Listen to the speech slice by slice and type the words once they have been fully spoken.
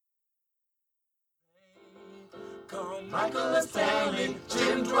Michael and Stanley,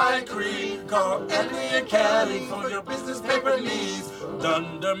 Jim, Dwight, Creed, call Anthony and Kelly for your business paper needs.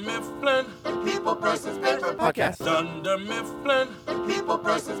 Dunder Mifflin, People Persons Paper Podcast. Dunder Mifflin, People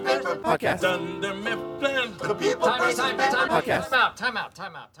Persons Paper Podcast. Dunder Mifflin, the People Persons Paper Podcast. Time out.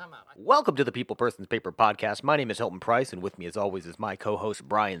 Welcome to the People Persons Paper Podcast. My name is Hilton Price, and with me, as always, is my co-host,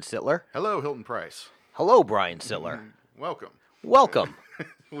 Brian Sittler. Hello, Hilton Price. Hello, Brian Sittler. Welcome. Welcome.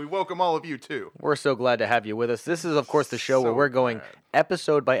 We welcome all of you, too. We're so glad to have you with us. This is, of course, the show where we're going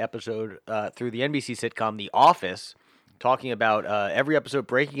episode by episode through the NBC sitcom The Office, talking about every episode,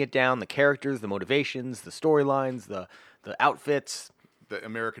 breaking it down, the characters, the motivations, the storylines, the outfits. The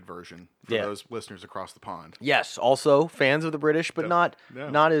American version for those listeners across the pond. Yes, also fans of the British, but not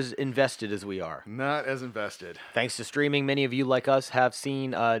as invested as we are. Not as invested. Thanks to streaming, many of you, like us, have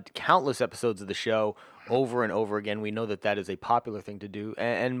seen countless episodes of the show over and over again. We know that is a popular thing to do,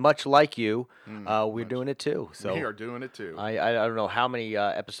 and much like you, we're doing it too. So we are doing it too. I don't know how many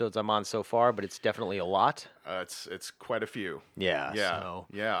episodes I'm on so far, but it's definitely a lot. It's quite a few. Yeah.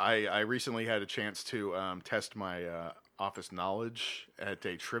 I recently had a chance to test my office knowledge at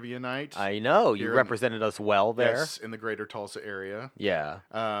a trivia night. I know you represented us well there. Yes, in the greater Tulsa area. Yeah.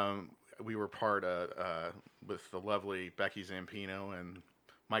 We were part with the lovely Becky Zampino and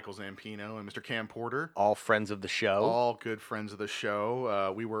Michael Zampino and Mr. Cam Porter. All friends of the show. All good friends of the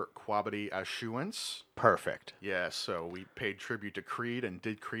show. We were Quabity Ashuance. Perfect. Yes, so we paid tribute to Creed and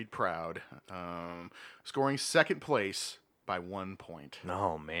did Creed proud. Scoring second place by 1 point.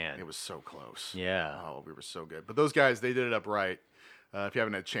 Oh, man. It was so close. Yeah. Oh, we were so good. But those guys, they did it up right. If you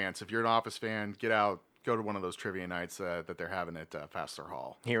haven't had a chance, if you're an Office fan, get out. Go to one of those trivia nights that they're having at Fassler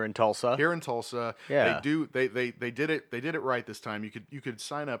Hall here in Tulsa. Yeah, they did it right this time. You could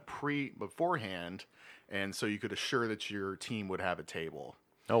sign up beforehand, and so you could assure that your team would have a table.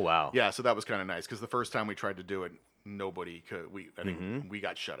 Oh wow! Yeah, so that was kind of nice because the first time we tried to do it, nobody could. I think we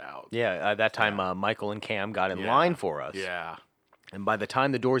got shut out. Yeah, that time Michael and Cam got in line for us. Yeah. And by the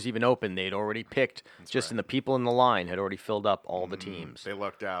time the doors even opened, they'd already picked, in the people in the line had already filled up all the teams. They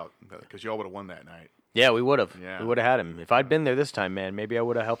lucked out because y'all would have won that night. Yeah, we would have. Yeah. We would have had him. If I'd been there this time, man, maybe I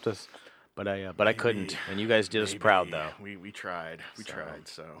would have helped us. But I couldn't. And you guys did us proud, though. We tried. We tried.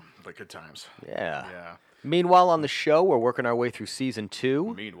 So, but good times. Yeah. Yeah. Meanwhile, on the show, we're working our way through season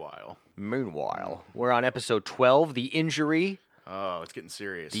 2. Meanwhile, we're on episode 12, The Injury. Oh, it's getting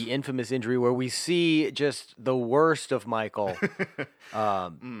serious. The infamous injury where we see just the worst of Michael.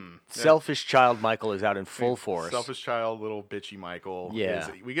 Selfish child Michael is out in full force. Selfish child, little bitchy Michael. Yeah.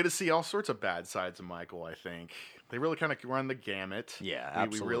 We get to see all sorts of bad sides of Michael, I think. They really kind of run the gamut. Yeah,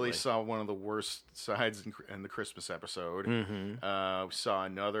 absolutely. We really saw one of the worst sides in the Christmas episode. Mm-hmm. We saw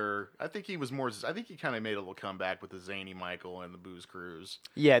another. I think he kind of made a little comeback with the zany Michael and the booze cruise.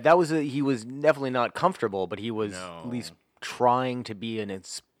 Yeah, he was definitely not comfortable, but he was at least trying to be an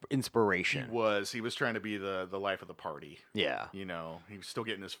inspiration. He was trying to be the life of the party. Yeah. He was still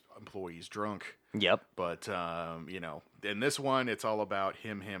getting his employees drunk. Yep. But, in this one, it's all about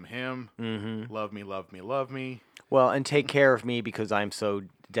him. Mm-hmm. Love me, love me, love me. Well, and take care of me because I'm so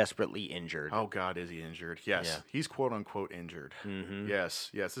desperately injured. Oh, God, is he injured? Yes. Yeah. He's quote-unquote injured. Mm-hmm. Yes.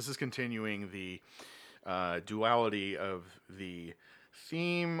 This is continuing the duality of the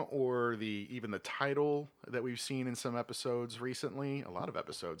theme or even the title that we've seen in some episodes recently. A lot of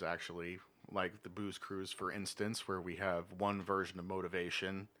episodes, actually, like the Booze Cruise, for instance, where we have one version of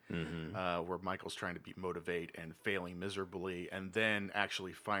motivation, where Michael's trying to motivate and failing miserably, and then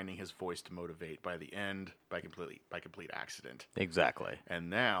actually finding his voice to motivate by the end by complete accident. Exactly. And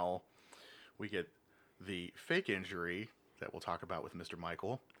now we get the fake injury that we'll talk about with Mr.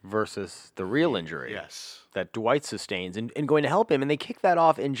 Michael. Versus the real injury. Yes. That Dwight sustains and going to help him. And they kick that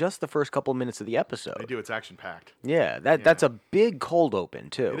off in just the first couple of minutes of the episode. They do. It's action-packed. Yeah, that's a big cold open,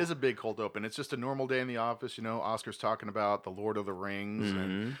 too. It is a big cold open. It's just a normal day in the office. Oscar's talking about The Lord of the Rings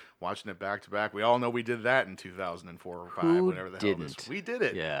and watching it back-to-back. We all know we did that in 2004 or 5, whatever the hell it is. We did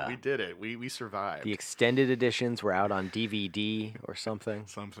it. Yeah. We did it. We survived. The extended editions were out on DVD or something.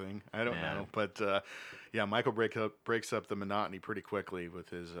 I don't know. But, Michael breaks up the monotony pretty quickly with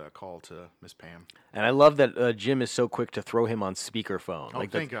his call to Miss Pam. And I love that Jim is so quick to throw him on speakerphone. Oh,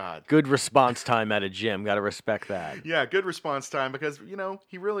 thank God. Good response time out of Jim. Got to respect that. Yeah, good response time because,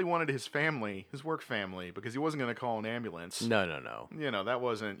 he really wanted his work family, because he wasn't going to call an ambulance. No. That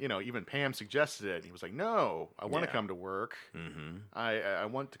wasn't, even Pam suggested it. He was like, no, I want to come to work. Mm-hmm. I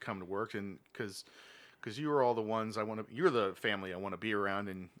want to come to work, and because you are all the ones you're the family I want to be around,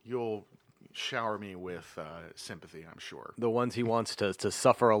 and you'll shower me with sympathy, I'm sure. The ones he wants to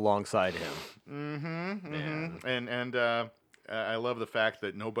suffer alongside him. Mm-hmm. Yeah. And I love the fact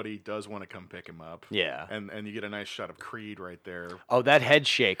that nobody does want to come pick him up. Yeah. And you get a nice shot of Creed right there. Oh, that head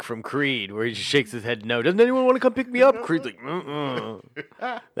shake from Creed, where he just shakes his head. No, doesn't anyone want to come pick me up? Creed's like,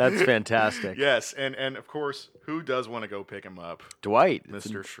 That's fantastic. Yes, and of course, who does want to go pick him up? Dwight,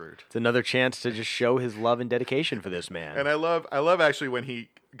 Mr. Schrute. It's another chance to just show his love and dedication for this man. And I love actually when he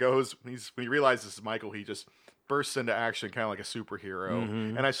goes, when he realizes it's Michael, he just bursts into action kind of like a superhero.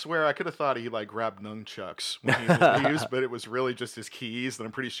 Mm-hmm. And I swear I could have thought he like grabbed nunchucks when he leaves, but it was really just his keys, and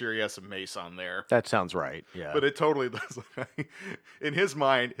I'm pretty sure he has some mace on there. That sounds right. Yeah. But it totally does. In his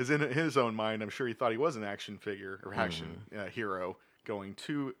mind, in his own mind, I'm sure he thought he was an action figure or action hero going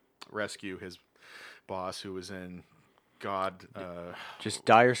to rescue his boss, who was in just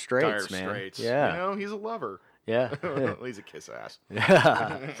dire straits, dire man. straits. Yeah. You know, he's a lover. Yeah. He's a kiss ass.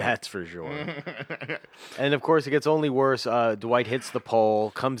 That's for sure. And of course, it gets only worse. Dwight hits the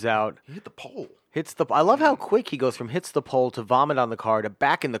pole, comes out. He hit the pole. I love how quick he goes from hits the pole to vomit on the car to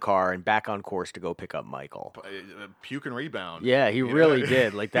back in the car and back on course to go pick up Michael. Puke and rebound. Yeah, he really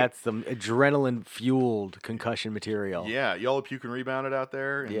did. Like, that's some adrenaline-fueled concussion material. Yeah, y'all have puke and rebounded out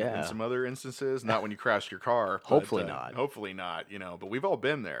there in some other instances. Not when you crashed your car. Hopefully not. Hopefully not, but we've all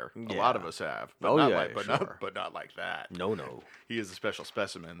been there. A Yeah. lot of us have. But not like that. No. He is a special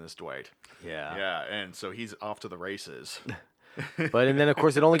specimen, this Dwight. Yeah. Yeah, and so he's off to the races. And then of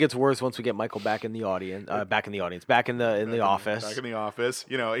course it only gets worse once we get Michael back in the audience, back in the office. Back in the office.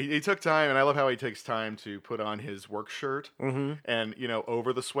 He took time, and I love how he takes time to put on his work shirt and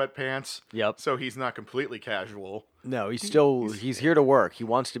over the sweatpants. Yep. So he's not completely casual. No, he's here to work. He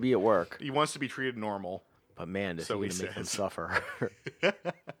wants to be at work. He wants to be treated normal. But man, does he going to make him suffer.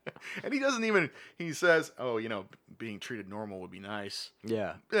 And he doesn't even, he says, being treated normal would be nice.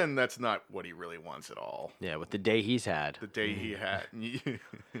 Yeah. And that's not what he really wants at all. Yeah, with the day he's had. The day he had.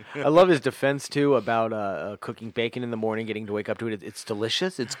 I love his defense, too, about cooking bacon in the morning, getting to wake up to it. It's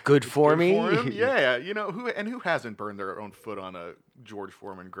delicious. It's good for me. Yeah. Who hasn't burned their own foot on a George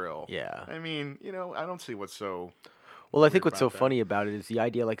Foreman grill? Yeah. I mean, I don't see what's so... Well, I think what's so funny about it is the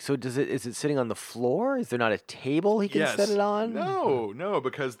idea, so is it sitting on the floor? Is there not a table he can set it on? No,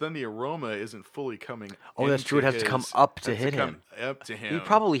 because then the aroma isn't fully coming. Oh, that's true. It has to come up to hit him. Up to him. He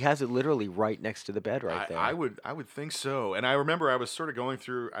probably has it literally right next to the bed there. I would think so. And I remember I was sort of going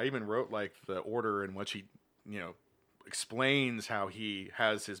through, I even wrote like the order in which he, explains how he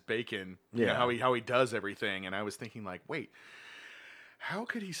has his bacon, how he does everything. And I was thinking like, wait, how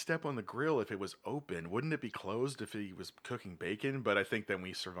could he step on the grill if it was open? Wouldn't it be closed if he was cooking bacon? But I think then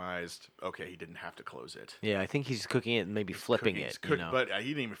we surmised, okay, he didn't have to close it. Yeah, I think he's cooking it and maybe flipping it. But he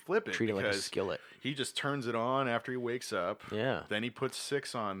didn't even flip it. Treat it like a skillet. He just turns it on after he wakes up. Yeah. Then he puts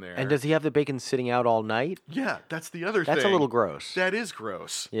 6 on there. And does he have the bacon sitting out all night? Yeah, that's the other thing. That's a little gross. That is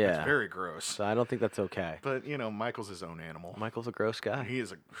gross. Yeah. That's very gross. So I don't think that's okay. But, Michael's his own animal. Michael's a gross guy. He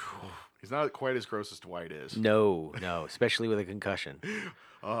is he's not quite as gross as Dwight is. No, especially with a concussion.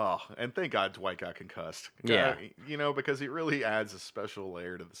 Oh, and thank God Dwight got concussed. Yeah. Because it really adds a special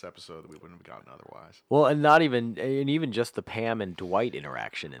layer to this episode that we wouldn't have gotten otherwise. Well, and even just the Pam and Dwight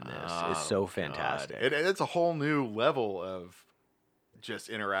interaction in this is so fantastic. It's a whole new level of just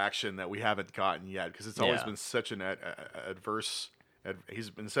interaction that we haven't gotten yet, because it's always been such an he's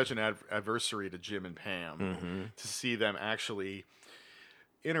been such an adversary to Jim and Pam. To see them actually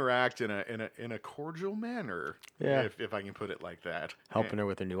interact in a cordial manner, if I can put it like that. Helping her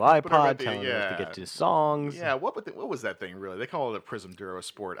with her new iPod, telling her to get to songs. Yeah, what was that thing really? They call it a Prism Duro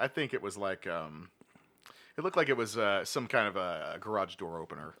Sport. I think it was like it looked like it was some kind of a garage door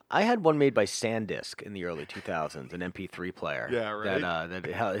opener. I had one made by SanDisk in the early 2000s, an MP3 player. Yeah, right.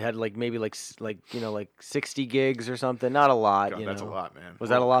 That had like maybe like 60 gigs or something. Not a lot. God, that's a lot, man.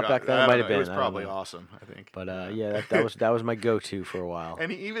 Was that a lot back then? It might have been. It was probably awesome, I think. But that was my go-to for a while.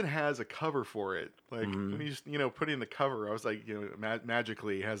 And he even has a cover for it. Like when he's putting the cover, I was like,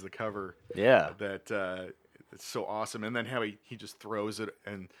 magically he has the cover. Yeah. That it's so awesome. And then how he just throws it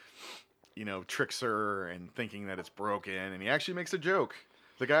and tricks her and thinking that it's broken, and he actually makes a joke.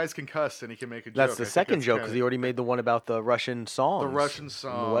 The guy's concussed and he can make a joke. That's the second joke, because he already made the one about the Russian songs. The Russian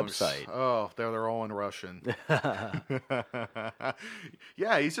songs. On the website. Oh, they're all in Russian.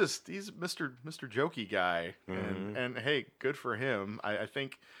 Yeah, he's Mr. Jokey guy. And hey, good for him. I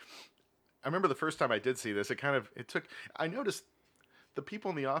think, I remember the first time I did see this, I noticed the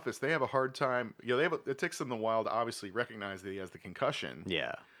people in the office, they have a hard time, it takes them a while to obviously recognize that he has the concussion.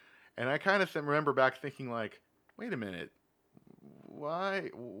 Yeah. And I kind of remember back thinking like, wait a minute, why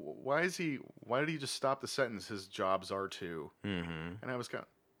did he just stop the sentence, his jobs are to? And I was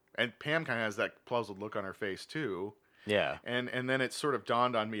and Pam kind of has that puzzled look on her face too. Yeah. And then it sort of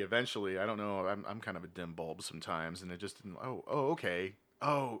dawned on me eventually. I don't know. I'm kind of a dim bulb sometimes, and it just didn't. Okay.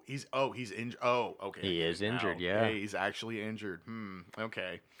 He's injured. Oh, okay. He is injured. Now. Yeah. Hey, he's actually injured.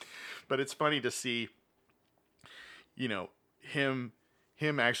 Okay. But it's funny to see, him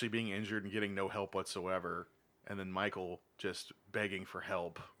actually being injured and getting no help whatsoever, and then Michael just begging for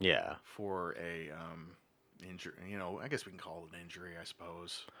help. Yeah. For a injury. I guess we can call it an injury, I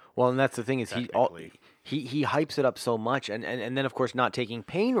suppose. Well, and that's the thing is he hypes it up so much, and then of course not taking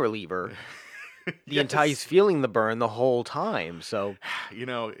pain reliever. He's feeling the burn the whole time. So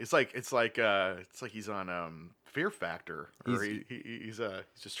it's like he's on Fear Factor, or he's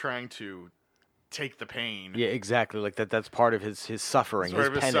just trying to take the pain. Yeah, exactly. Like that's part of his suffering. Part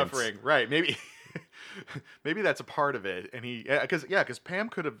of his penance. suffering, right? Maybe that's a part of it. And because Pam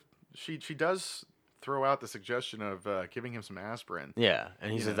could have. She does throw out the suggestion of giving him some aspirin. Yeah,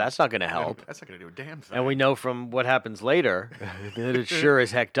 and he says that's not going to help. That's not going to do a damn thing. And we know from what happens later that it sure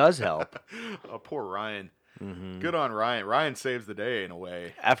as heck does help. Oh, poor Ryan. Mm-hmm. Good on Ryan. Ryan saves the day in a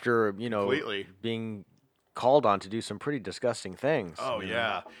way. After completely being called on to do some pretty disgusting things. Oh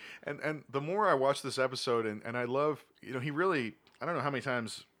yeah, and the more I watch this episode, and I love, he really, I don't know how many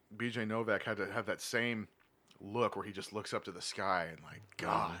times BJ Novak had to have that same look where he just looks up to the sky and like,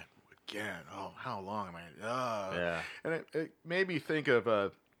 God. Again, how long am I? Yeah. And it made me think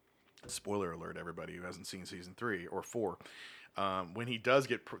of spoiler alert, everybody who hasn't seen season 3 or 4, when he does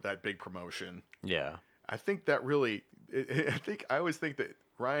get that big promotion. Yeah. I think that really, I always think that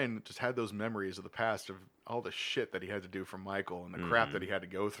Ryan just had those memories of the past of all the shit that he had to do for Michael and the crap that he had to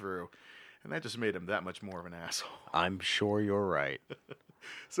go through, and that just made him that much more of an asshole. I'm sure you're right.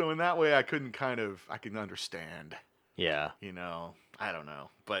 So in that way, I can understand. Yeah. I don't know,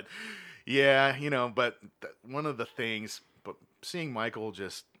 but yeah, but one of the things, but seeing Michael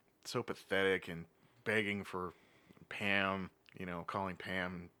just so pathetic and begging for Pam, calling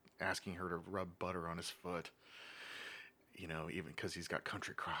Pam, asking her to rub butter on his foot, even because he's got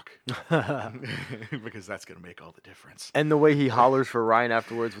country crock, because that's going to make all the difference. And the way he hollers for Ryan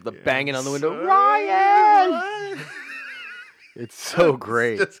afterwards with the banging on the window, Ryan! It's so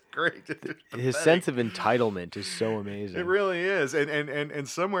great. It's just great. His sense of entitlement is so amazing. It really is. And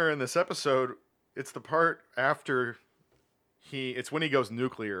somewhere in this episode, it's the part after it's when he goes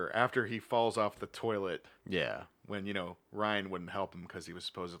nuclear, after he falls off the toilet. Yeah. When, Ryan wouldn't help him because he was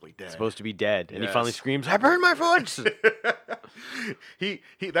supposedly dead. Supposed to be dead. And Yes. he finally screams, I burned my foot!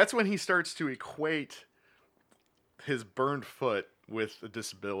 That's when he starts to equate his burned foot with a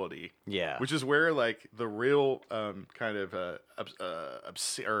disability. Yeah. Which is where, like, the real kind of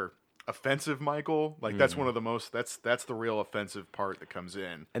offensive Michael, like, that's one of the most, that's the real offensive part that comes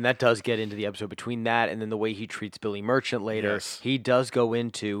in. And that does get into the episode between that and then the way he treats Billy Merchant later. Yes. He does go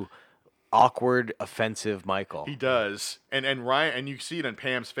into awkward, offensive Michael. He does. And Ryan, and you see it on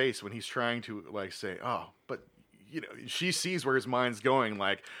Pam's face when he's trying to, like, say, oh, but, she sees where his mind's going,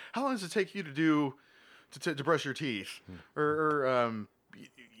 like, how long does it take you to do... To brush your teeth, or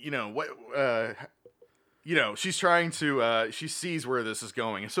she's trying to. She sees where this is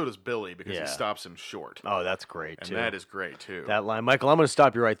going, and so does Billy because he stops him short. Oh, that's great and too. That is great too. That line, Michael, I'm going to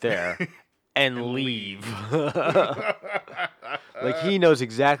stop you right there, and leave. Like he knows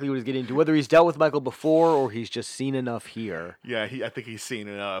exactly what he's getting into, whether he's dealt with Michael before or he's just seen enough here. Yeah, I think he's seen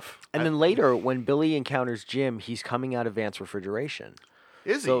enough. And then later, when Billy encounters Jim, he's coming out of Vance Refrigeration.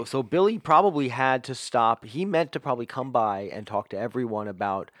 Is he? So Billy probably had to stop. He meant to probably come by and talk to everyone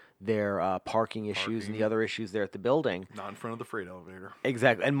about their parking issues and the other issues there at the building. Not in front of the freight elevator.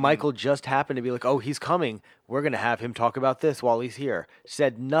 Exactly. And Michael just happened to be like, oh, he's coming. We're going to have him talk about this while he's here.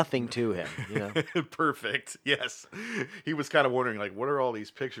 Said nothing to him. Perfect. Yes. He was kind of wondering, like, what are all these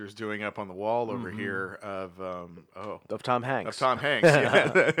pictures doing up on the wall over here of Tom Hanks. Of Tom Hanks.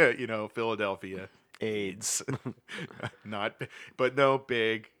 Yeah. Philadelphia. AIDS. But no,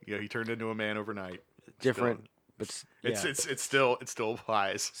 big. He turned into a man overnight. Different, but it still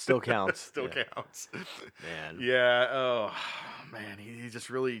applies. Still counts. Still counts. Man. Yeah. Oh man, he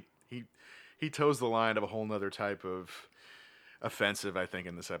just really he toes the line of a whole nother type of offensive. I think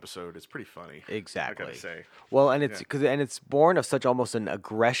in this episode, it's pretty funny. Exactly. I gotta say. Well, and it's born of such almost an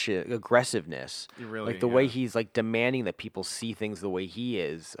aggressiveness. Really, like the way he's like demanding that people see things the way he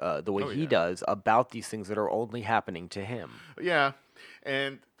is, the way he does about these things that are only happening to him. Yeah,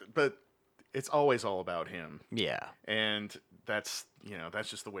 but it's always all about him. Yeah, and that's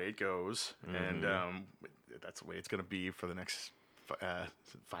just the way it goes, and that's the way it's gonna be for the next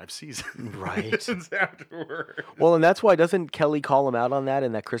 5 seasons Right. afterward. Well, and that's why doesn't Kelly call him out on that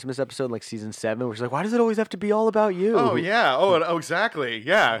in that Christmas episode, like season 7, where she's like, "Why does it always have to be all about you?" Oh yeah. Oh, exactly.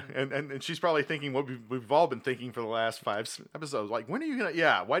 Yeah. And she's probably thinking what we've all been thinking for the last 5 episodes. Like, when are you gonna?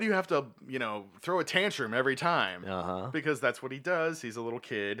 Yeah. Why do you have to, throw a tantrum every time? Because that's what he does. He's a little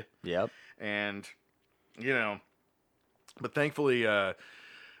kid. Yep. And, but thankfully,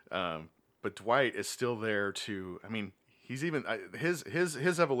 but Dwight is still there to. I mean, he's even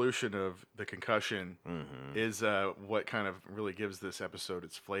his evolution of the concussion is what kind of really gives this episode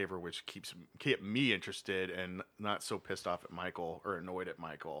its flavor, which kept me interested and not so pissed off at Michael or annoyed at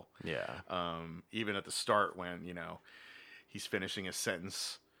Michael. Yeah. Even at the start when he's finishing a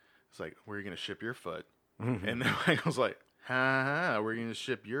sentence, it's like, "Where are you going to ship your foot?" And then Michael's like, "Ha, we're going to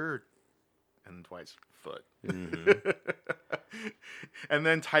ship your," and Dwight's foot. And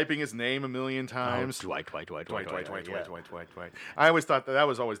then typing his name a million times. Dwight. I always thought that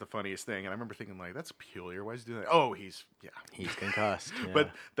was always the funniest thing, and I remember thinking, like, that's peculiar. Why is he doing that? Oh, he's concussed. Yeah.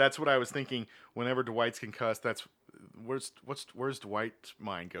 But that's what I was thinking. Whenever Dwight's concussed, that's where's Dwight's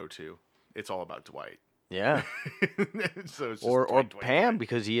mind go to? It's all about Dwight. Yeah. So it's just or Dwight, Pam,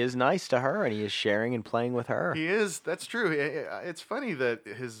 because he is nice to her and he is sharing and playing with her. He is. That's true. It's funny that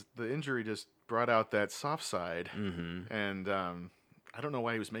the injury just brought out that soft side, and I don't know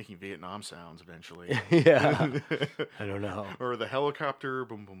why he was making Vietnam sounds eventually. Yeah, I don't know. Or the helicopter,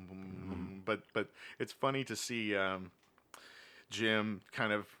 boom, boom, boom. But it's funny to see Jim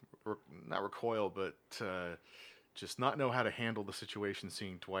kind of not recoil, but just not know how to handle the situation,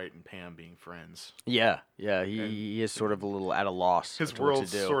 seeing Dwight and Pam being friends. Yeah. He is sort of a little at a loss. His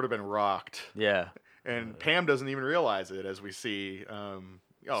world's sort of been rocked. Yeah. And Pam doesn't even realize it, as we see. Oh,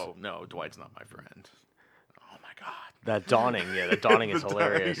 no, Dwight's not my friend. Oh, my God. That dawning is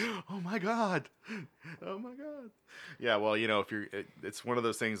hilarious. Oh, my God. Yeah, well, it's one of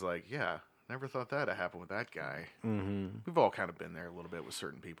those things like, yeah, never thought that had happened with that guy. We've all kind of been there a little bit with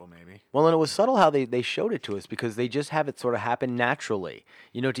certain people, maybe. Well, and it was subtle how they showed it to us, because they just have it sort of happen naturally.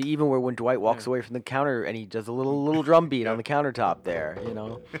 To even where when Dwight walks away from the counter and he does a little drum beat on the countertop there,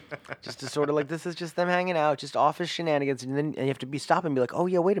 just to sort of like, this is just them hanging out, just office shenanigans, and then you have to stop and be like, oh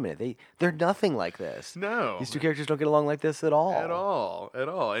yeah, wait a minute, they're nothing like this. No, these two characters don't get along like this at all. At all.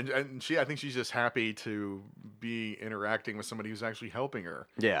 And I think she's just happy to be interacting with somebody who's actually helping her.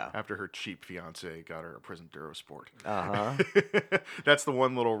 Yeah. After her cheap fiance got her a prison Durosport. Uh-huh. That's the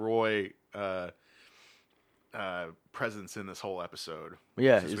one little Roy presence in this whole episode.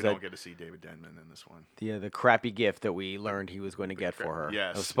 Yeah, since we don't get to see David Denman in this one. The crappy gift that we learned he was going to get for her.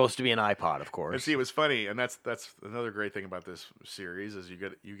 Yes, it was supposed to be an iPod, of course. And see, it was funny, and that's another great thing about this series is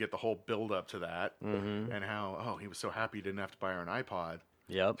you get the whole build up to that, and how he was so happy he didn't have to buy her an iPod.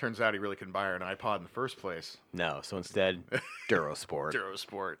 Yep. Turns out he really couldn't buy her an iPod in the first place. No, so instead,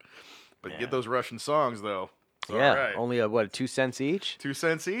 Durosport. But you get those Russian songs though. So yeah, right. Only 2 cents each. 2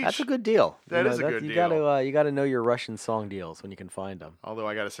 cents each. That's a good deal. That is a good deal. You got to know your Russian song deals when you can find them. Although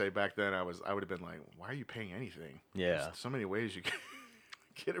I got to say, back then I would have been like, why are you paying anything? Yeah. There's so many ways you can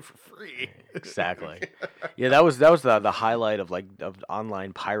get it for free. Exactly. Yeah, that was the highlight of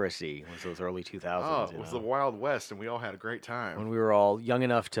online piracy, was those early 2000s. Oh, it was the Wild West, and we all had a great time when we were all young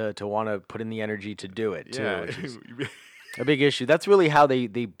enough to want to put in the energy to do it too. Yeah. Which is a big issue. That's really how they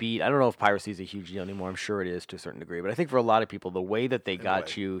beat. I don't know if piracy is a huge deal anymore. I'm sure it is to a certain degree, but I think for a lot of people, the way that they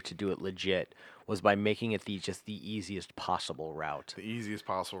got you to do it legit was by making it the easiest possible route. The easiest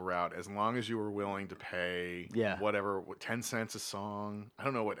possible route, as long as you were willing to pay whatever 10 cents a song. I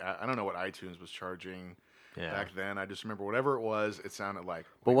don't know what iTunes was charging back then. I just remember whatever it was, it sounded like.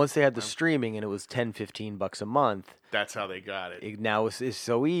 But once they had the streaming and it was $10-15 a month, that's how they got it. Now it's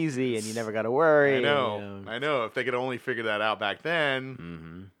so easy, and you never got to worry. I know. If they could only figure that out back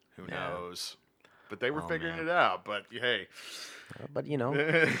then, who knows? But they were figuring it out. But hey. But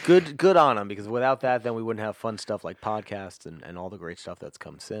good on them, because without that, then we wouldn't have fun stuff like podcasts and all the great stuff that's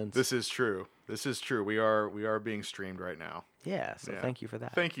come since. This is true. We are being streamed right now. Yeah, so thank you for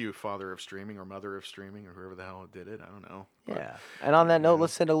that. Thank you, father of streaming or mother of streaming or whoever the hell did it. I don't know. Yeah. And on that note,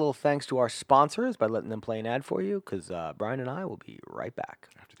 let's send a little thanks to our sponsors by letting them play an ad for you, because Brian and I will be right back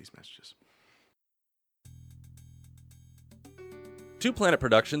after these messages. Two Planet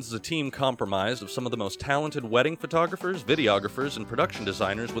Productions is a team comprised of some of the most talented wedding photographers, videographers, and production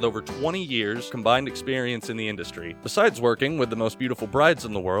designers with over 20 years combined experience in the industry. Besides working with the most beautiful brides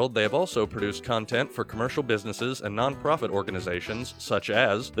in the world, they have also produced content for commercial businesses and nonprofit organizations such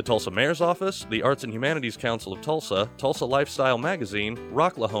as the Tulsa Mayor's Office, the Arts and Humanities Council of Tulsa, Tulsa Lifestyle Magazine,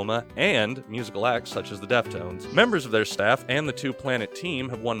 Rocklahoma, and musical acts such as the Deftones. Members of their staff and the Two Planet team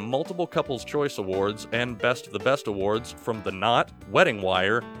have won multiple Couples Choice Awards and Best of the Best Awards from The Knot, Wedding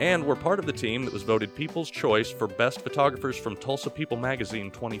Wire, and we're part of the team that was voted People's Choice for Best Photographers from Tulsa People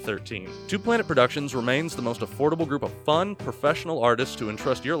Magazine 2013. Two Planet Productions remains the most affordable group of fun, professional artists to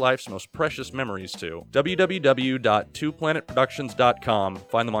entrust your life's most precious memories to. www.twoplanetproductions.com.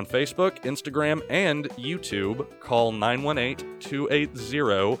 Find them on Facebook, Instagram, and YouTube. Call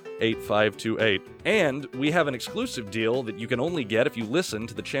 918-280-8528. And we have an exclusive deal that you can only get if you listen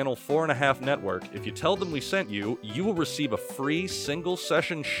to the Channel 4.5 network. If you tell them we sent you, you will receive a free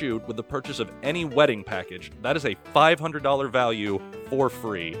single-session shoot with the purchase of any wedding package. That is a $500 value for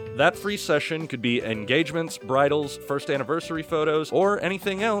free. That free session could be engagements, bridals, first anniversary photos, or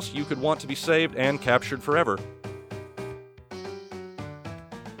anything else you could want to be saved and captured forever.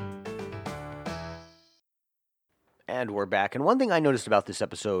 And we're back. And one thing I noticed about this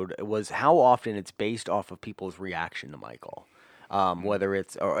episode was how often it's based off of people's reaction to Michael. Whether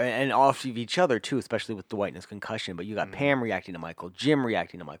it's, and off of each other too, especially with Dwight and his concussion. But you got Pam reacting to Michael, Jim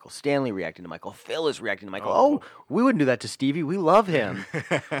reacting to Michael, Stanley reacting to Michael, Phil is reacting to Michael. Oh, we wouldn't do that to Stevie. We love him.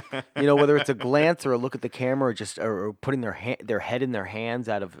 Whether it's a glance or a look at the camera, or just or putting their head in their hands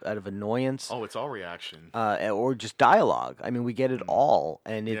out of annoyance. Oh, it's all reaction. Or just dialogue. I mean, we get it all,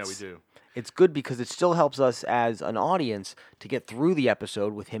 and we do. It's good because it still helps us as an audience to get through the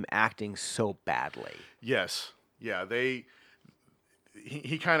episode with him acting so badly. Yes. Yeah,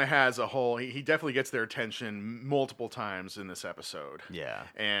 he kind of has a whole... He definitely gets their attention multiple times in this episode. Yeah.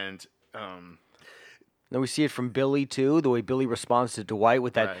 And... Then we see it from Billy, too, the way Billy responds to Dwight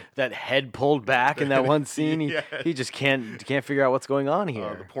with that head pulled back in that one scene. He just can't figure out what's going on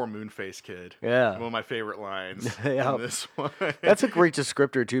here. The poor moon-faced kid. Yeah. One of my favorite lines in this one. That's a great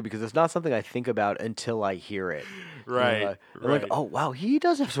descriptor, too, because it's not something I think about until I hear it. Right. Like, oh, wow, he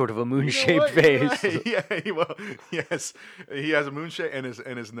does have sort of a moon-shaped face. Right. Yeah, yes. He has a moon shape, and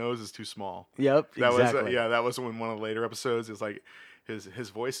his nose is too small. Yep, exactly. That was in one of the later episodes. It's like... His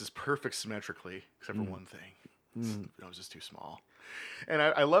voice is perfect symmetrically, except for one thing. His nose is too small. And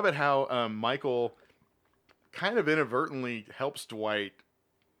I love it how Michael kind of inadvertently helps Dwight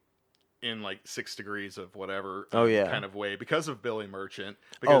in like 6 degrees of whatever kind of way because of Billy Merchant.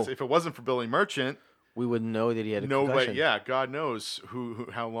 Because if it wasn't for Billy Merchant... We wouldn't know that he had a concussion. God knows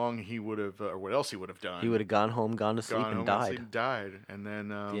how long he would have, or what else he would have done. He would have gone home, gone to sleep, and died. And then...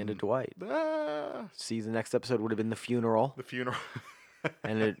 the end of Dwight. See, the next episode would have been the funeral.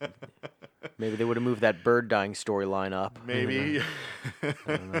 And maybe they would have moved that bird dying storyline up. Maybe. I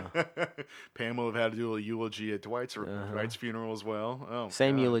don't know. Pam will have had to do a eulogy at Dwight's funeral as well. Oh,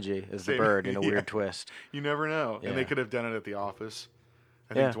 same eulogy as the bird in a weird twist. You never know. Yeah. And they could have done it at the office.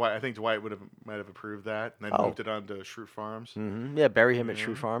 I think Dwight might have approved that, and then moved it on to Schrute Farms. Mm-hmm. Yeah, bury him at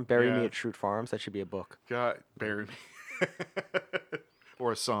Schrute Farm. Bury me at Schrute Farms. That should be a book. God, bury me.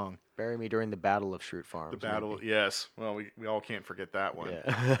 Or a song. Bury me during the Battle of Schrute Farms. The battle, yes. Well, we all can't forget that one.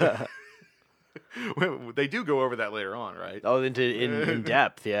 Yeah. They do go over that later on, right? Oh, in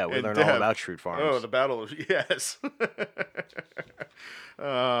depth, yeah. We learn all about Schrute Farms. Oh, the battle, yes.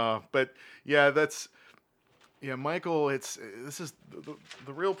 But yeah, that's... Yeah, Michael, this is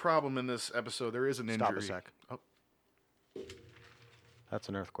the real problem in this episode. There is an injury. Stop a sec. Oh. That's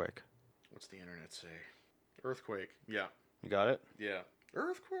an earthquake. What's the internet say? Earthquake. Yeah. You got it? Yeah.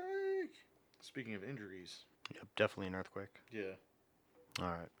 Earthquake. Speaking of injuries. Yep, definitely an earthquake. Yeah. All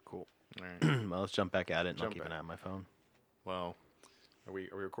right, cool. All right. Well, let's jump back at it and I'll keep an eye on my phone. Well, are we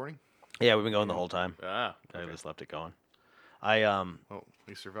recording? Yeah, we've been going the whole time. Okay. I just left it going.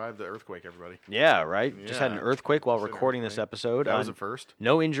 We survived the earthquake, everybody. Yeah, right? Yeah. Just had an earthquake while recording this episode. That was a first.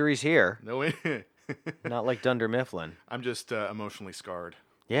 No injuries here. No. Not like Dunder Mifflin. I'm just emotionally scarred.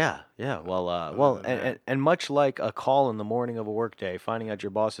 Yeah. Well, and much like a call in the morning of a workday, finding out your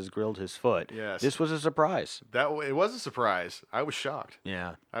boss has grilled his foot. Yes. This was a surprise. It was a surprise. I was shocked.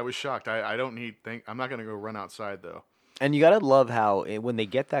 Yeah. I was shocked. I don't I'm not going to go run outside though. And you got to love how when they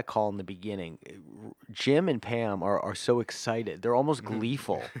get that call in the beginning, Jim and Pam are so excited. They're almost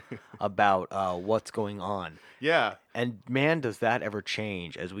gleeful about what's going on. Yeah. And man, does that ever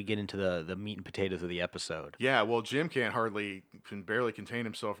change as we get into the meat and potatoes of the episode. Yeah, well, Jim can barely contain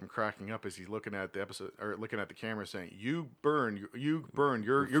himself from cracking up as he's looking at the episode or looking at the camera saying, "You burn,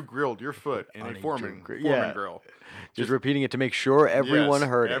 you're grilled your foot in a Foreman grill." Just repeating it to make sure everyone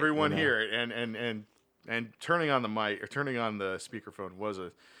heard it. Everyone hear it, and turning on the mic or turning on the speakerphone was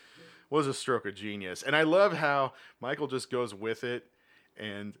a stroke of genius. And I love how Michael just goes with it,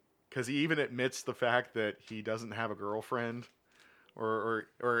 and because he even admits the fact that he doesn't have a girlfriend, or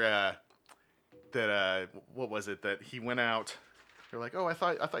that what was it that he went out They're like, "Oh, I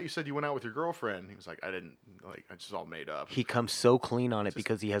thought you said you went out with your girlfriend." He was like, "I didn't. Like, I just all made up." He comes so clean on it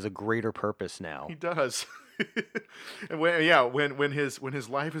because he has a greater purpose now. He does. And when his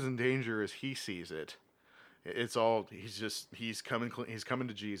life is in danger as he sees it, it's all he's coming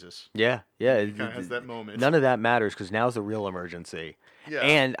to Jesus. Yeah. He kind of has that moment. None of that matters because now's a real emergency. Yeah.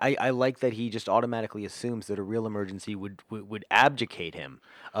 And I like that he just automatically assumes that a real emergency would abdicate him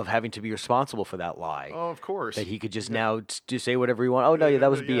of having to be responsible for that lie. Oh, of course. That he could just now just say whatever he wants. Oh no, yeah, that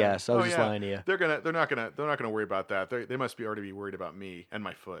was BS. I was just lying to you. They're not gonna worry about that. They must already be worried about me and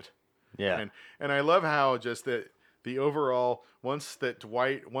my foot. Yeah. And I love how just that the overall once that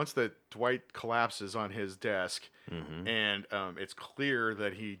Dwight collapses on his desk, and it's clear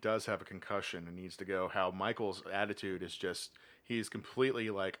that he does have a concussion and needs to go. How Michael's attitude is just he's completely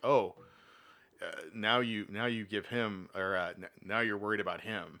like, oh, now you give him or now you're worried about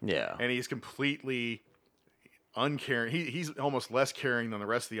him. Yeah. And he's completely uncaring. He's almost less caring than the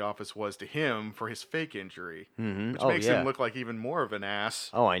rest of the office was to him for his fake injury, which makes him look like even more of an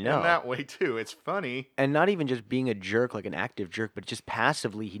ass. Oh, I know. In that way too. It's funny. And not even just being a jerk, like an active jerk, but just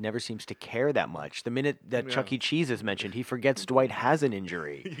passively, he never seems to care that much. The minute that Chuck E. Cheese is mentioned, he forgets Dwight has an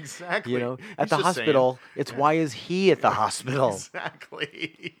injury. Exactly. You know, at He's the just hospital, saying, it's why is he at the hospital?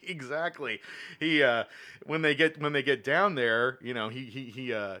 Exactly. He when they get down there, you know,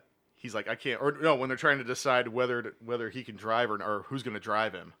 he's like, I can't, or no, when they're trying to decide whether he can drive or who's going to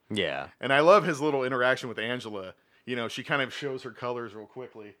drive him. Yeah. And I love his little interaction with Angela. You know, she kind of shows her colors real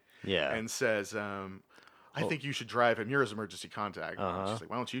quickly. Yeah. And says, I think you should drive him. You're his emergency contact. She's like,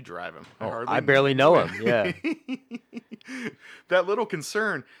 why don't you drive him? I barely know him. Yeah. That little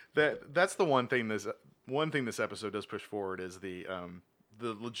concern, that's the one thing this episode does push forward is the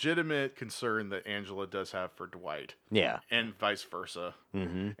legitimate concern that Angela does have for Dwight. Yeah. And vice versa.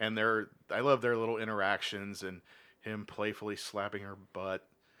 Mm-hmm. And I love their little interactions and him playfully slapping her butt.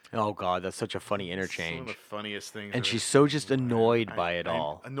 Oh, God, that's such a funny interchange. Some of the funniest things. And she's so just annoyed by it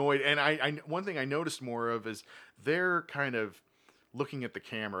all. Annoyed. And I one thing I noticed more of is they're kind of looking at the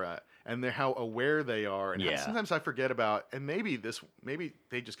camera and how aware they are. And sometimes I forget about, and maybe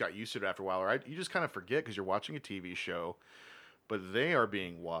they just got used to it after a while, or you just kind of forget because you're watching a TV show. But they are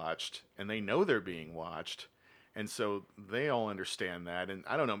being watched, and they know they're being watched, and so they all understand that. And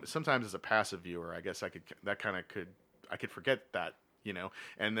I don't know. Sometimes as a passive viewer, I guess I could forget that, you know.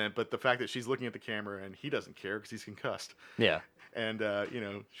 And then, but the fact that she's looking at the camera and he doesn't care because he's concussed. Yeah. And you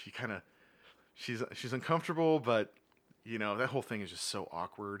know, she's uncomfortable, but you know that whole thing is just so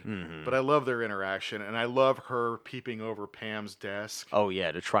awkward. Mm-hmm. But I love their interaction, and I love her peeping over Pam's desk. Oh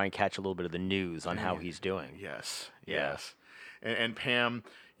yeah, to try and catch a little bit of the news on how he's doing. Yes. And Pam,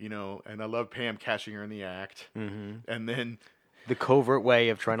 you know, and I love Pam catching her in the act. Mm-hmm. And then the covert way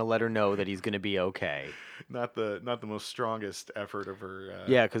of trying to let her know that he's going to be okay. Not the most strongest effort of her.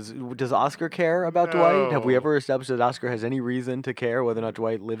 Yeah, because does Oscar care about Dwight? Have we ever established that Oscar has any reason to care whether or not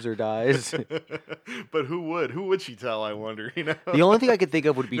Dwight lives or dies? But who would? Who would she tell, I wonder? You know? The only thing I could think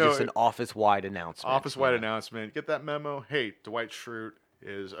of would be just an office-wide announcement. Office-wide announcement. Get that memo? Hey, Dwight Schrute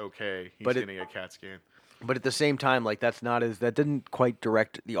is okay. He's getting a CAT scan. But at the same time, like that didn't quite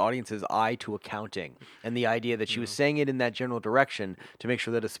direct the audience's eye to accounting, and the idea that she was saying it in that general direction to make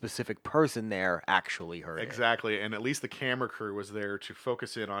sure that a specific person there actually heard it. Exactly, and at least the camera crew was there to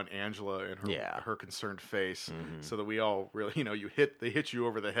focus in on Angela and her concerned face, so that we all really, you know, they hit you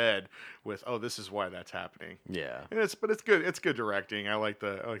over the head with, oh, this is why that's happening. Yeah, and it's good. It's good directing. I like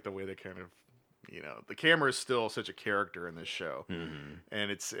the way they kind of. You know, the camera is still such a character in this show, and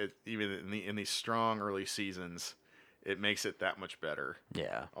it even in these strong early seasons, it makes it that much better.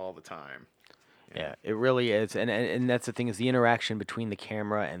 Yeah, all the time. Yeah, it really is, and that's the thing is the interaction between the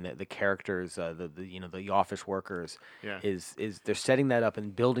camera and the characters, the office workers, is they're setting that up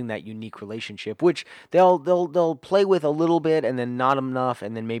and building that unique relationship, which they'll play with a little bit and then not enough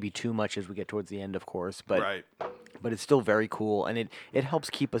and then maybe too much as we get towards the end, of course, but. Right. But it's still very cool, and it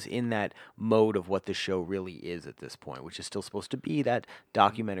helps keep us in that mode of what the show really is at this point, which is still supposed to be that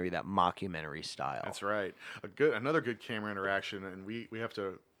documentary, that mockumentary style. That's right. Another good camera interaction, and we have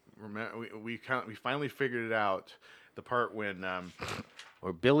to remember we finally figured it out. The part when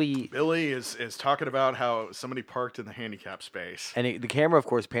or Billy is talking about how somebody parked in the handicap space, and the camera, of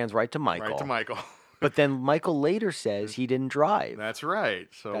course, pans right to Michael. But then Michael later says he didn't drive. That's right.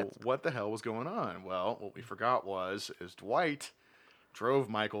 So what the hell was going on? Well, what we forgot is Dwight drove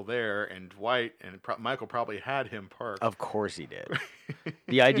Michael there, and Michael probably had him parked. Of course he did.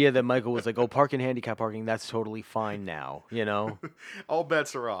 The idea that Michael was like, oh, park in handicap parking, that's totally fine now, you know? All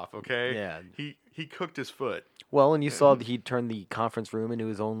bets are off, okay? Yeah. He cooked his foot. Well, and you saw that he turned the conference room into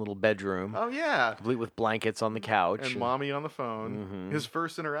his own little bedroom. Oh, yeah. Complete with blankets on the couch. And Mommy on the phone. His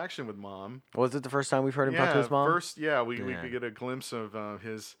first interaction with Mom. Was it the first time we've heard him talk to his mom? We could get a glimpse of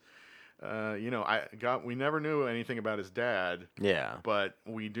his... we never knew anything about his dad. Yeah, but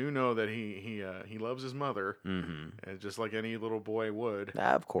we do know that he loves his mother, and just like any little boy would.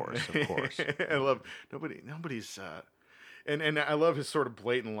 Of course. I love nobody's. And I love his sort of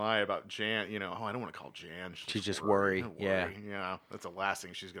blatant lie about Jan. I don't want to call Jan. She's just worried. Yeah, that's the last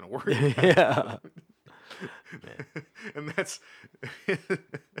thing she's gonna worry about. Yeah. And that's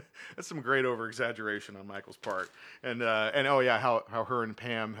some great over exaggeration on Michael's part, and how her and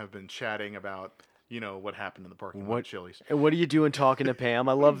Pam have been chatting about what happened in the parking lot at Chili's. And what are you doing talking to Pam?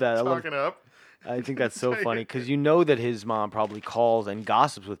 I love that. I think that's so funny because that his mom probably calls and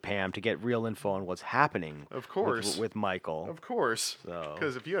gossips with Pam to get real info on what's happening. Of course, with Michael. Of course,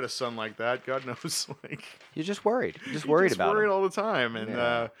 because if you had a son like that, God knows, you're just worried. You're just worried about worried him all the time,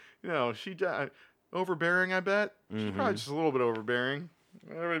 and she. Overbearing, I bet. She's probably just a little bit overbearing.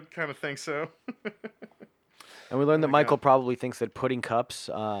 I would kind of think so. And we learned that Michael probably thinks that pudding cups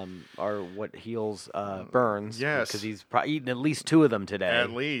are what heals burns. Yes. Because he's eaten at least 2 of them today.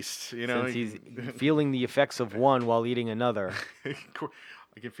 At least, Since he's feeling the effects of one while eating another. I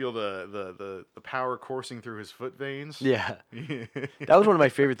can feel the power coursing through his foot veins. Yeah. That was one of my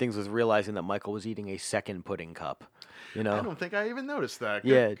favorite things, was realizing that Michael was eating a second pudding cup. I don't think I even noticed that.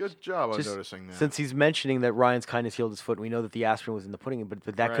 Good job on noticing that. Since he's mentioning that Ryan's kindness healed his foot, we know that the aspirin was in the pudding, but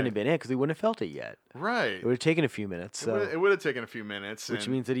that couldn't have been it because he wouldn't have felt it yet. Right. It would have taken a few minutes. It would have taken a few minutes. Which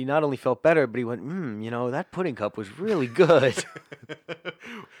means that he not only felt better, but he went, that pudding cup was really good.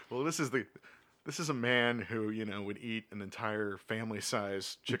 Well, this is a man who, would eat an entire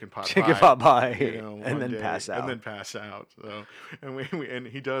family-sized chicken pot pie, and then pass out. So, and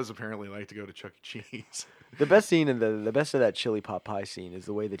he does apparently like to go to Chuck E. Cheese. The best scene the best of that chili pot pie scene is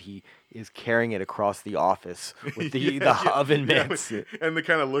the way that he is carrying it across the office with the oven mitts. And the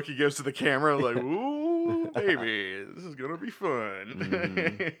kind of look he gives to the camera, like, ooh, baby, this is going to be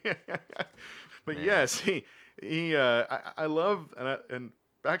fun. But yes, I love, and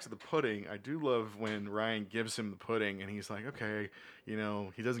back to the pudding, I do love when Ryan gives him the pudding and he's like, okay, he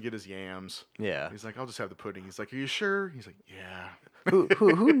doesn't get his yams. Yeah. He's like, I'll just have the pudding. He's like, are you sure? He's like, yeah.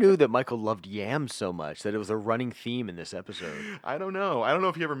 Who knew that Michael loved yams so much, that it was a running theme in this episode? I don't know. I don't know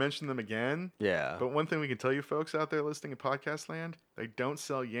if he ever mentioned them again. Yeah. But one thing we can tell you folks out there listening in podcast land, they don't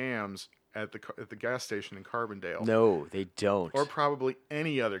sell yams at the gas station in Carbondale. No, they don't. Or probably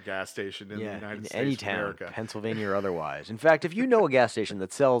any other gas station in the United States any of town, America. Pennsylvania or otherwise. In fact, if you know a gas station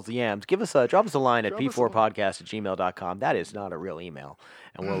that sells yams, drop us a line at p4podcast@gmail.com. That is not a real email,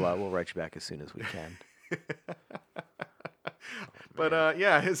 and we'll write you back as soon as we can. But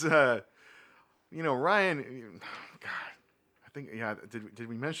his Ryan, God, I think did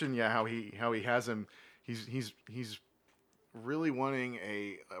we mention how he has him? He's really wanting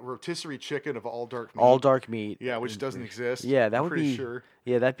a rotisserie chicken of all dark meat. All dark meat. Yeah, which doesn't exist. Yeah, that I'm would pretty be. Sure.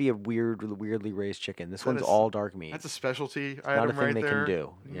 Yeah, that'd be a weirdly raised chicken. This one's all dark meat. That's a specialty Not item a thing right they there. can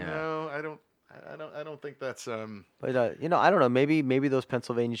do. Yeah. No, I don't think that's But I don't know. Maybe those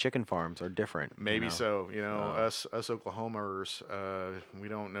Pennsylvania chicken farms are different. Maybe so. Us Oklahomers, we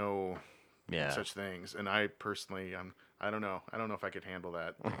don't know such things. And I personally, I don't know. I don't know if I could handle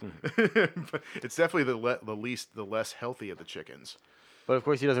that. But it's definitely the less healthy of the chickens. But of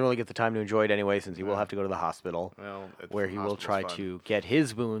course, he doesn't really get the time to enjoy it anyway, since he will have to go to the hospital, where he will try to get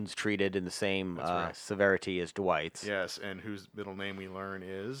his wounds treated in the same severity as Dwight's. Yes, and whose middle name we learn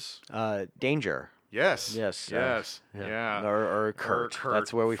is Danger. Yes. Yeah. Or Kurt.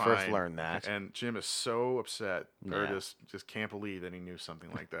 That's where we first learned that. And Jim is so upset, or just can't believe that he knew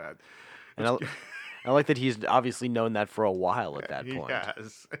something like that. And I like that he's obviously known that for a while at that point.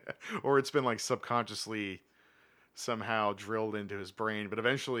 Yes. Or it's been like subconsciously somehow drilled into his brain, but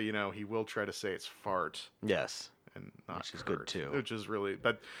eventually, he will try to say it's fart. Yes. And not which is Kurt, good too. Which is really,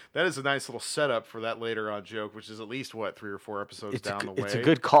 but that is a nice little setup for that later on joke, which is at least 3 or 4 episodes down the way. It's a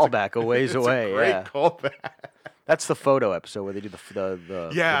good callback a ways away. It's a great callback. That's the photo episode where they do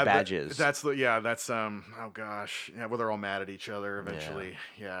the badges. That's oh gosh, where they're all mad at each other eventually.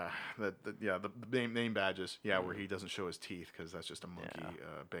 The name badges. Where he doesn't show his teeth because that's just a monkey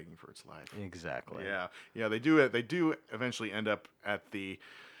begging for its life. Exactly. Yeah. They do eventually end up at the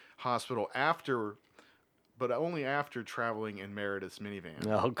hospital but only after traveling in Meredith's minivan.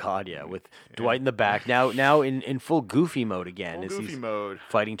 Oh God, yeah, with Dwight in the back. Now in full Goofy mode again. He's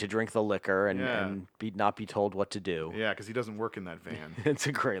fighting to drink the liquor and not be told what to do. Yeah, because he doesn't work in that van. It's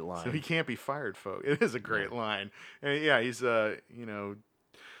a great line. So he can't be fired, folks. It is a great line. And he's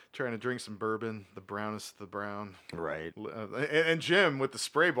trying to drink some bourbon, the brownest of the brown. Right. And Jim with the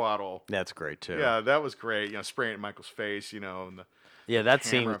spray bottle. That's great too. Yeah, that was great. Spraying it in Michael's face, and that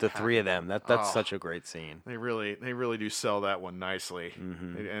scene camera with the three of them. That's Oh. such a great scene. They really do sell that one nicely.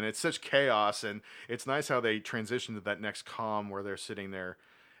 Mm-hmm. And it's such chaos, and it's nice how they transition to that next comm where they're sitting there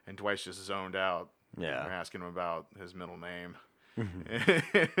and Dwight's just zoned out. Yeah. They're asking him about his middle name.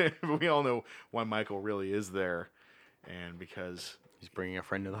 Mm-hmm. But we all know why Michael really is there, and because He's bringing a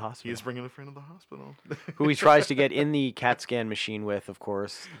friend to the he hospital. is bringing a friend to the hospital. Who he tries to get in the CAT scan machine with, of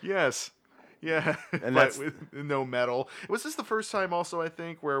course. Yes. Yeah, And but that's- with no metal. Was this the first time also, I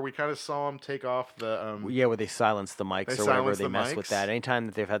think, where we kind of saw him take off the... Yeah, where they silence the mics They or whatever. silence They the mess with mics? that. Anytime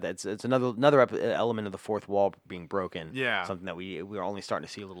that they've had that, it's another element of the fourth wall being broken. Yeah. Something that we're only starting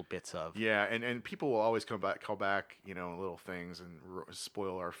to see little bits of. Yeah, and people will always call back, little things and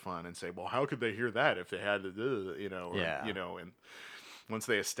spoil our fun and say, well, how could they hear that if they had the, Yeah. and once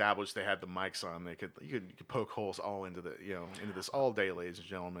they established they had the mics on, you could poke holes all into into this all day, ladies and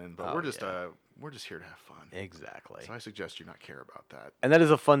gentlemen. But Oh, we're just here to have fun. Exactly. So I suggest you not care about that. And that is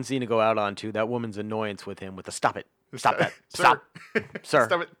a fun scene to go out on too. That woman's annoyance with him with the stop it. Stop that. Stop. Sir.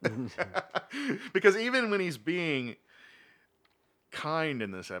 Stop it. Because even when he's being kind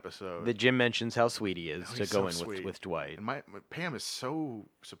in this episode, That Jim mentions how sweet he is to he's go so in sweet. with Dwight. and my Pam is so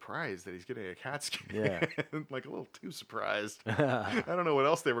surprised that he's getting a CAT scan. Yeah. Like a little too surprised. I don't know what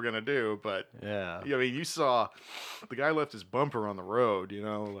else they were gonna do, but Yeah. I mean, you saw the guy left his bumper on the road.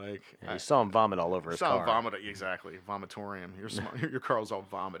 Yeah, you saw him vomit all over his saw car. vomit. Exactly, vomitorium. Your car's all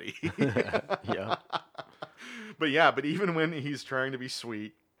vomity. Yeah. But even when he's trying to be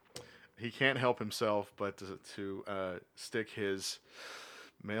sweet, he can't help himself but to stick his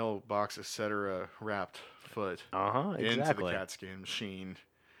mailbox, etc. wrapped foot into the Exactly. CAT scan machine,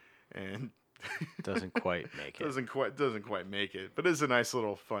 and Doesn't quite make it. doesn't quite make it. But it's a nice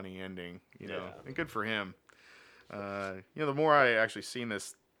little funny ending, Yeah. and good for him. The more I actually seen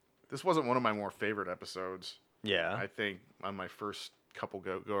this wasn't one of my more favorite episodes. Yeah. I think on my first couple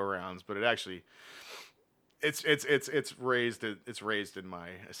go arounds, but it actually it's raised in my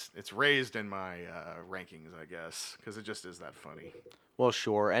rankings, I guess, because it just is that funny. Well,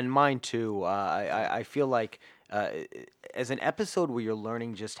 sure, and mine too. I feel like as an episode where you're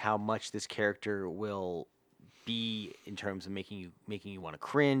learning just how much this character will be in terms of making you want to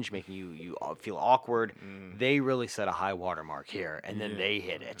cringe, making you feel awkward, they really set a high watermark here, and then they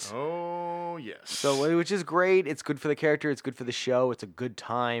hit it. Oh yes. So, which is great. It's good for the character. It's good for the show. It's a good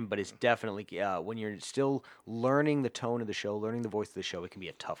time, but it's definitely when you're still learning the tone of the show, learning the voice of the show, it can be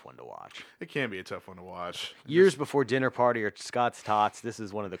a tough one to watch. it can be a tough one to watch. Years before Dinner Party or Scott's Tots, this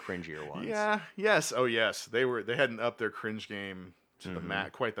is one of the cringier ones. Yeah. Yes. Oh yes. They hadn't upped their cringe game to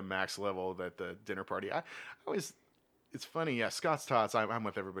quite the max level that the Dinner Party. I always. It's funny, yeah. Scott's Tots. I'm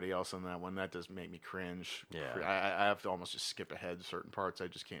with everybody else on that one. That does make me cringe. Yeah. I have to almost just skip ahead certain parts. I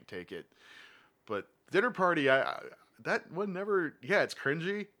just can't take it. But Dinner Party, that one never. Yeah, it's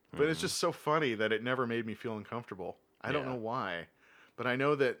cringy, but it's just so funny that it never made me feel uncomfortable. I don't know why, but I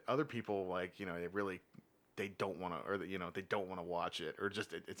know that other people they don't want to, or they don't want to watch it, or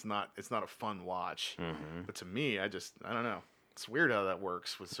just it's not a fun watch. But to me, I don't know. It's weird how that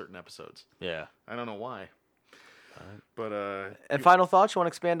works with certain episodes. Yeah. I don't know why. But And final thoughts? You want to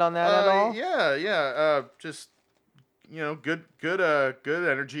expand on that at all? yeah. Just good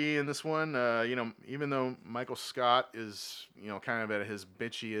energy in this one. Even though Michael Scott is kind of at his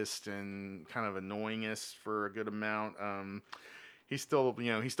bitchiest and kind of annoyingest for a good amount, he still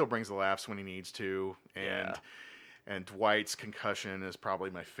brings the laughs when he needs to, and Dwight's concussion is probably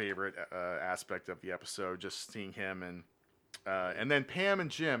my favorite aspect of the episode. Just seeing him and then Pam and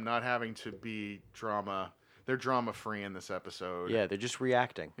Jim not having to be drama. They're drama-free in this episode. Yeah, they're just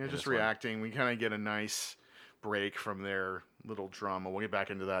reacting. They're just reacting. We kind of get a nice break from their little drama. We'll get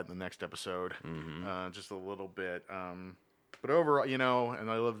back into that in the next episode, just a little bit. But overall, and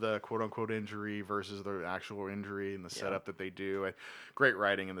I love the quote-unquote injury versus the actual injury and the setup that they do. Great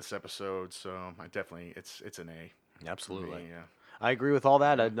writing in this episode, so I definitely, it's an A. Absolutely. For me, yeah. I agree with all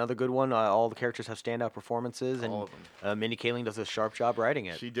that. Another good one. All the characters have standout performances, and All of Mindy Kaling does a sharp job writing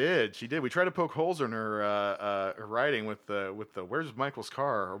it. She did. We tried to poke holes in her writing with the where's Michael's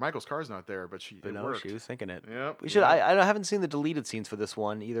car? Or Michael's car's not there, but it No, worked. she was thinking it. Yep. We should. I haven't seen the deleted scenes for this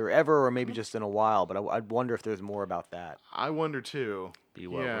one either, ever, or maybe just in a while. But I'd wonder if there's more about that. I wonder too. Be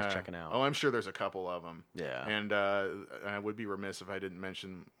worth checking out. Oh, I'm sure there's a couple of them. Yeah. And I would be remiss if I didn't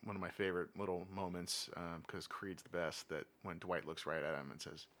mention one of my favorite little moments, because Creed's the best, that when Dwight looks right at him and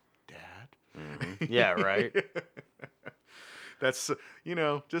says, "Dad." Yeah, right. That's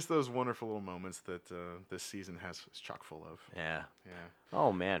just those wonderful little moments that this season is chock full of. Yeah. Yeah.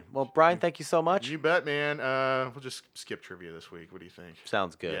 Oh man. Well, Brian, thank you so much. You bet, man. We'll just skip trivia this week. What do you think?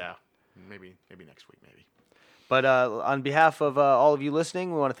 Sounds good. Yeah. Maybe next week, maybe. But on behalf of all of you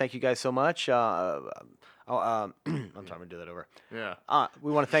listening, we want to thank you guys so much. I'm sorry, I'm going to do that over. Yeah.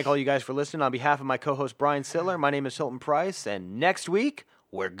 We want to thank all you guys for listening. On behalf of my co-host Brian Sittler, my name is Hilton Price, and next week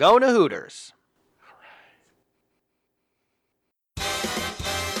we're going to Hooters.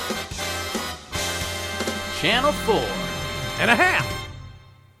 Channel 4.5.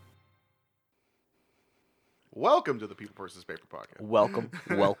 Welcome to the People Persons Paper Podcast. Welcome.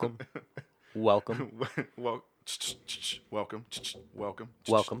 Welcome. Welcome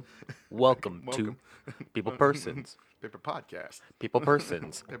to People Persons Paper Podcast. People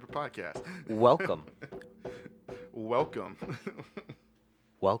Persons Paper Podcast. Welcome. Welcome.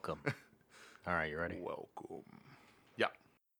 Welcome. All right, you ready? Welcome.